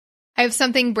I have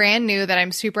something brand new that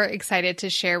I'm super excited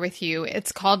to share with you.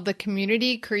 It's called the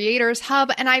Community Creators Hub,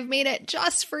 and I've made it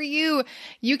just for you.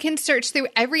 You can search through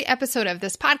every episode of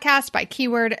this podcast by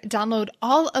keyword, download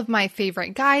all of my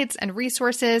favorite guides and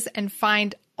resources, and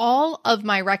find all of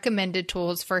my recommended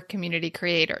tools for community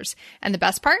creators. And the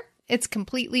best part? It's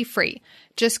completely free.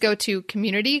 Just go to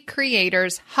Community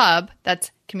Creators Hub, that's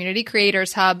Community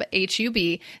Creators Hub,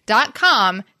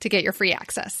 HUB.com to get your free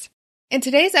access. In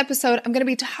today's episode, I'm going to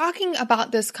be talking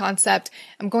about this concept.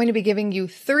 I'm going to be giving you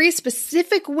 3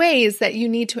 specific ways that you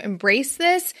need to embrace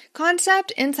this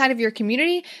concept inside of your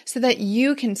community so that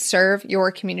you can serve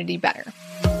your community better.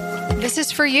 This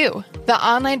is for you, the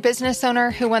online business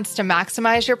owner who wants to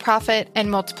maximize your profit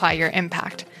and multiply your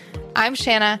impact. I'm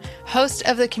Shanna, host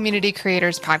of the Community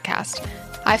Creators Podcast.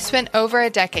 I've spent over a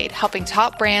decade helping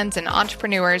top brands and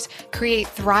entrepreneurs create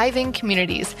thriving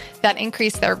communities that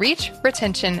increase their reach,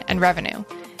 retention, and revenue.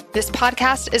 This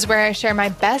podcast is where I share my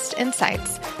best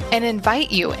insights and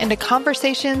invite you into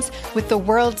conversations with the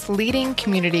world's leading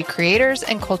community creators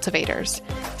and cultivators.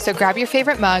 So grab your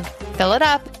favorite mug, fill it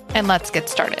up, and let's get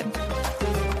started.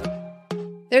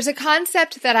 There's a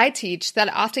concept that I teach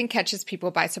that often catches people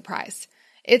by surprise.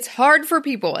 It's hard for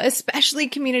people, especially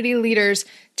community leaders,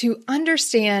 to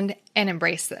understand and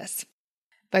embrace this.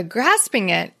 But grasping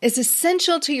it is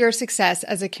essential to your success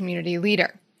as a community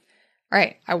leader. All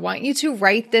right, I want you to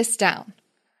write this down.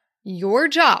 Your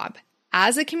job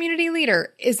as a community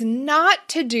leader is not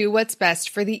to do what's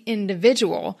best for the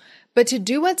individual, but to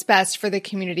do what's best for the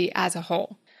community as a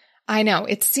whole. I know,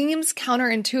 it seems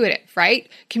counterintuitive, right?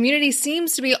 Community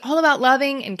seems to be all about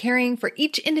loving and caring for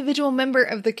each individual member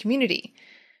of the community.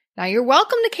 Now, you're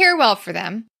welcome to care well for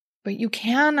them, but you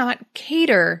cannot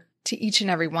cater to each and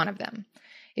every one of them.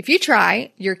 If you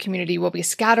try, your community will be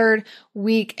scattered,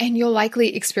 weak, and you'll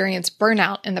likely experience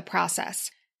burnout in the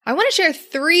process. I want to share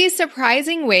 3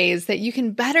 surprising ways that you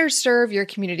can better serve your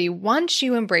community once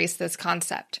you embrace this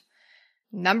concept.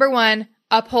 Number 1,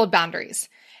 uphold boundaries.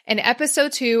 In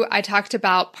episode 2, I talked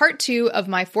about part 2 of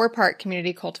my 4-part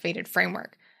community cultivated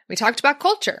framework. We talked about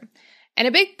culture. And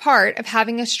a big part of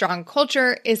having a strong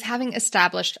culture is having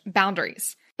established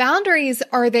boundaries. Boundaries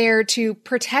are there to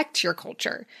protect your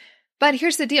culture. But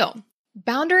here's the deal.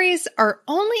 Boundaries are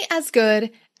only as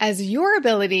good as your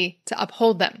ability to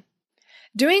uphold them.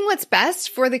 Doing what's best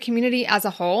for the community as a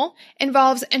whole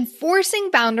involves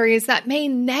enforcing boundaries that may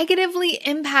negatively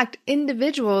impact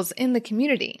individuals in the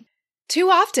community. Too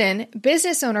often,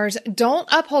 business owners don't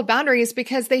uphold boundaries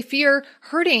because they fear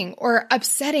hurting or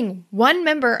upsetting one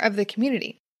member of the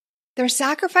community. They're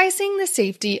sacrificing the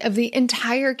safety of the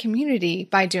entire community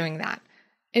by doing that.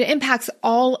 It impacts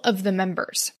all of the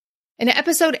members. In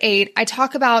episode 8, I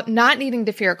talk about not needing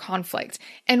to fear conflict,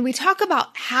 and we talk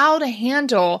about how to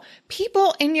handle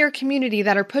people in your community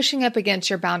that are pushing up against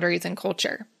your boundaries and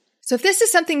culture. So if this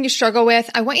is something you struggle with,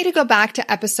 I want you to go back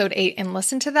to episode 8 and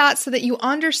listen to that so that you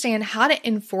understand how to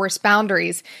enforce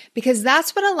boundaries, because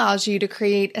that's what allows you to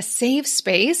create a safe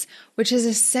space, which is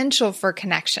essential for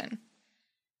connection.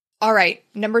 All right,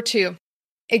 number 2,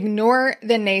 ignore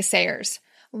the naysayers.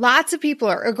 Lots of people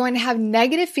are going to have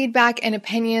negative feedback and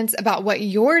opinions about what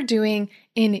you're doing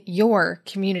in your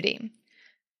community.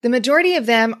 The majority of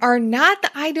them are not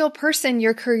the ideal person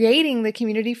you're creating the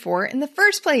community for in the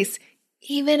first place,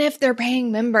 even if they're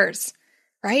paying members,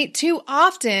 right? Too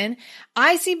often,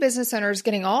 I see business owners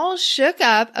getting all shook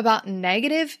up about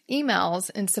negative emails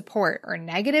in support or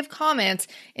negative comments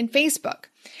in Facebook.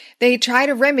 They try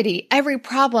to remedy every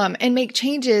problem and make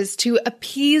changes to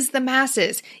appease the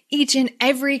masses, each and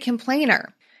every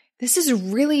complainer. This is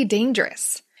really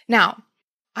dangerous. Now,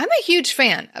 I'm a huge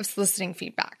fan of soliciting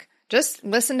feedback. Just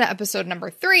listen to episode number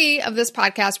 3 of this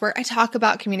podcast where I talk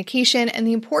about communication and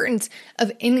the importance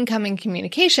of incoming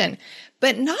communication.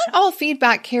 But not all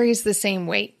feedback carries the same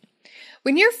weight.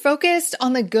 When you're focused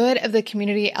on the good of the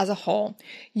community as a whole,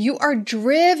 you are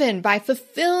driven by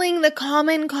fulfilling the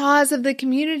common cause of the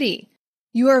community.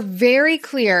 You are very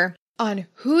clear on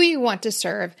who you want to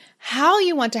serve, how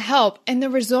you want to help, and the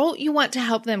result you want to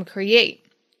help them create.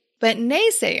 But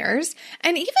naysayers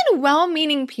and even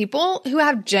well-meaning people who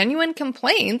have genuine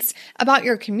complaints about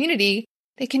your community,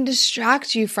 they can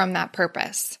distract you from that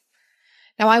purpose.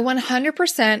 Now, I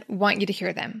 100% want you to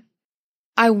hear them.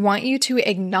 I want you to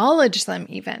acknowledge them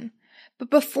even.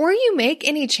 But before you make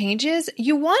any changes,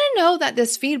 you want to know that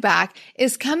this feedback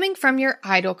is coming from your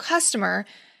ideal customer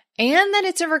and that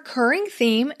it's a recurring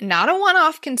theme, not a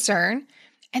one-off concern.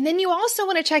 And then you also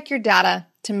want to check your data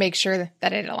to make sure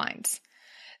that it aligns.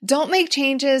 Don't make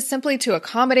changes simply to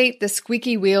accommodate the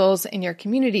squeaky wheels in your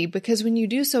community, because when you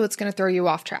do so, it's going to throw you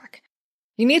off track.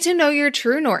 You need to know your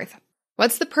true north.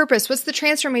 What's the purpose? What's the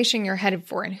transformation you're headed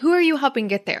for? And who are you helping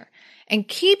get there? And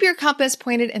keep your compass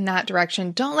pointed in that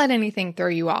direction. Don't let anything throw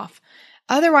you off.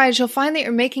 Otherwise, you'll find that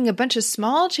you're making a bunch of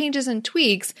small changes and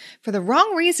tweaks for the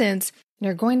wrong reasons, and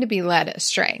you're going to be led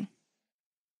astray.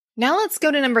 Now let's go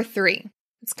to number 3.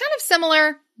 It's kind of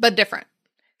similar, but different.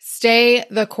 Stay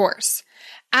the course.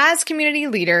 As community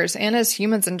leaders and as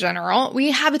humans in general,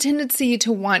 we have a tendency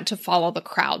to want to follow the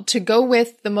crowd, to go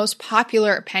with the most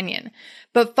popular opinion.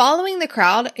 But following the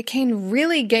crowd, it can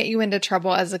really get you into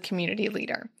trouble as a community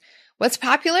leader. What's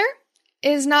popular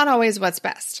is not always what's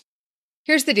best.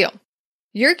 Here's the deal.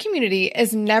 Your community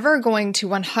is never going to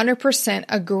 100%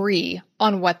 agree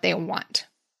on what they want.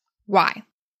 Why?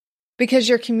 Because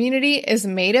your community is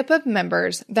made up of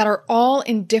members that are all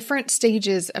in different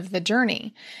stages of the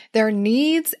journey. Their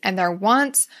needs and their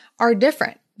wants are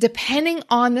different depending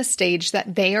on the stage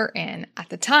that they are in at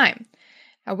the time.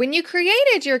 Now, when you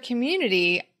created your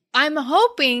community, I'm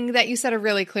hoping that you set a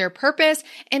really clear purpose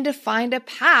and defined a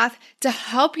path to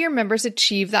help your members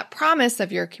achieve that promise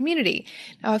of your community.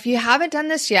 Now, if you haven't done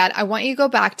this yet, I want you to go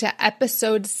back to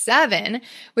episode 7,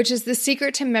 which is the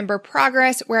secret to member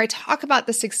progress, where I talk about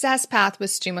the success path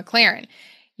with Stu McLaren.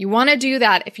 You want to do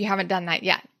that if you haven't done that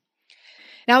yet.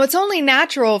 Now, it's only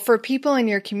natural for people in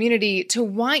your community to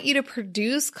want you to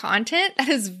produce content that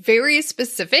is very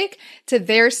specific to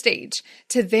their stage,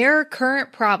 to their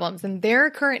current problems and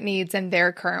their current needs and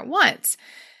their current wants.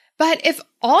 But if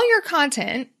all your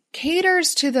content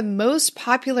caters to the most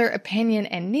popular opinion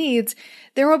and needs,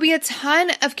 there will be a ton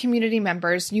of community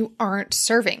members you aren't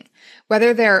serving,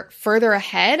 whether they're further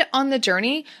ahead on the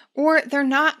journey or they're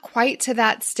not quite to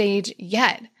that stage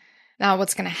yet. Now,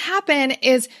 what's going to happen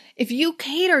is if you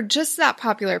cater just that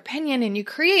popular opinion and you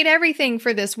create everything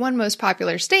for this one most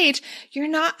popular stage, you're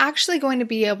not actually going to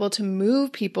be able to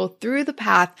move people through the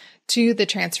path to the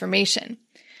transformation.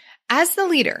 As the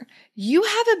leader, you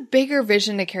have a bigger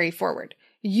vision to carry forward.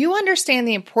 You understand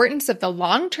the importance of the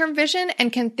long-term vision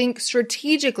and can think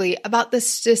strategically about the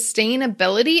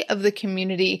sustainability of the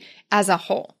community as a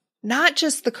whole, not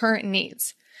just the current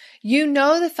needs. You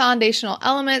know the foundational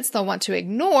elements they'll want to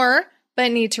ignore,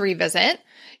 but need to revisit.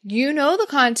 You know the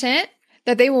content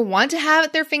that they will want to have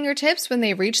at their fingertips when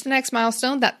they reach the next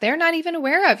milestone that they're not even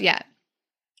aware of yet.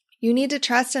 You need to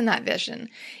trust in that vision,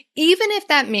 even if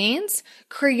that means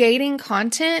creating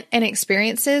content and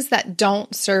experiences that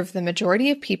don't serve the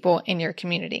majority of people in your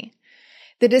community.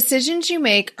 The decisions you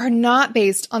make are not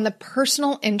based on the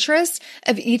personal interests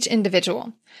of each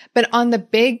individual, but on the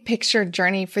big picture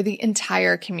journey for the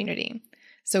entire community.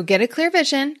 So get a clear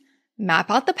vision, map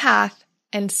out the path,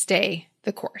 and stay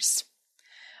the course.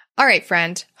 All right,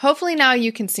 friend, hopefully now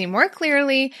you can see more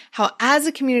clearly how as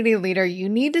a community leader, you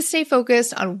need to stay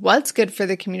focused on what's good for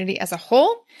the community as a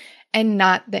whole and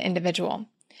not the individual.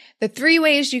 The 3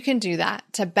 ways you can do that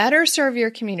to better serve your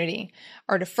community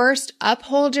are to first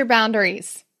uphold your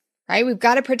boundaries, right? We've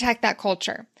got to protect that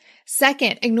culture.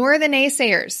 Second, ignore the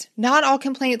naysayers. Not all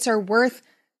complaints are worth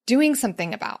doing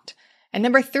something about. And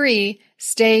number 3,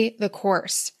 stay the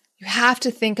course. You have to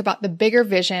think about the bigger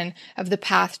vision of the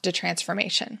path to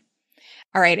transformation.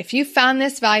 All right, if you found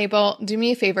this valuable, do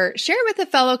me a favor, share it with a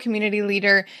fellow community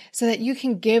leader so that you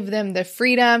can give them the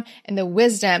freedom and the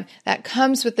wisdom that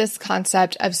comes with this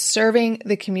concept of serving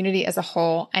the community as a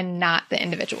whole and not the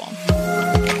individual.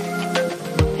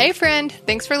 Hey friend,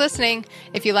 thanks for listening.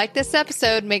 If you like this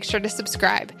episode, make sure to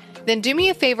subscribe. Then do me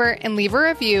a favor and leave a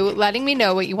review letting me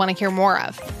know what you want to hear more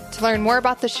of. To learn more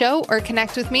about the show or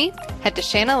connect with me, head to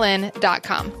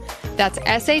shanalynn.com. That's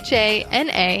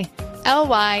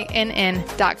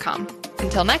SHANALYNN.com.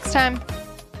 Until next time.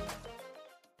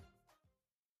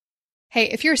 Hey,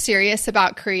 if you're serious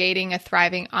about creating a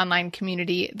thriving online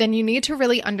community, then you need to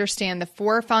really understand the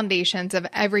 4 foundations of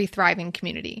every thriving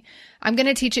community. I'm going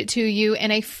to teach it to you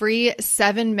in a free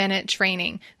 7-minute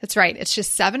training. That's right. It's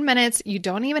just 7 minutes. You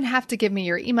don't even have to give me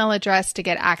your email address to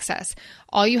get access.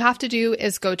 All you have to do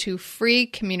is go to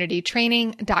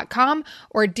freecommunitytraining.com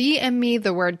or DM me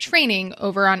the word training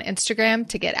over on Instagram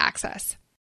to get access.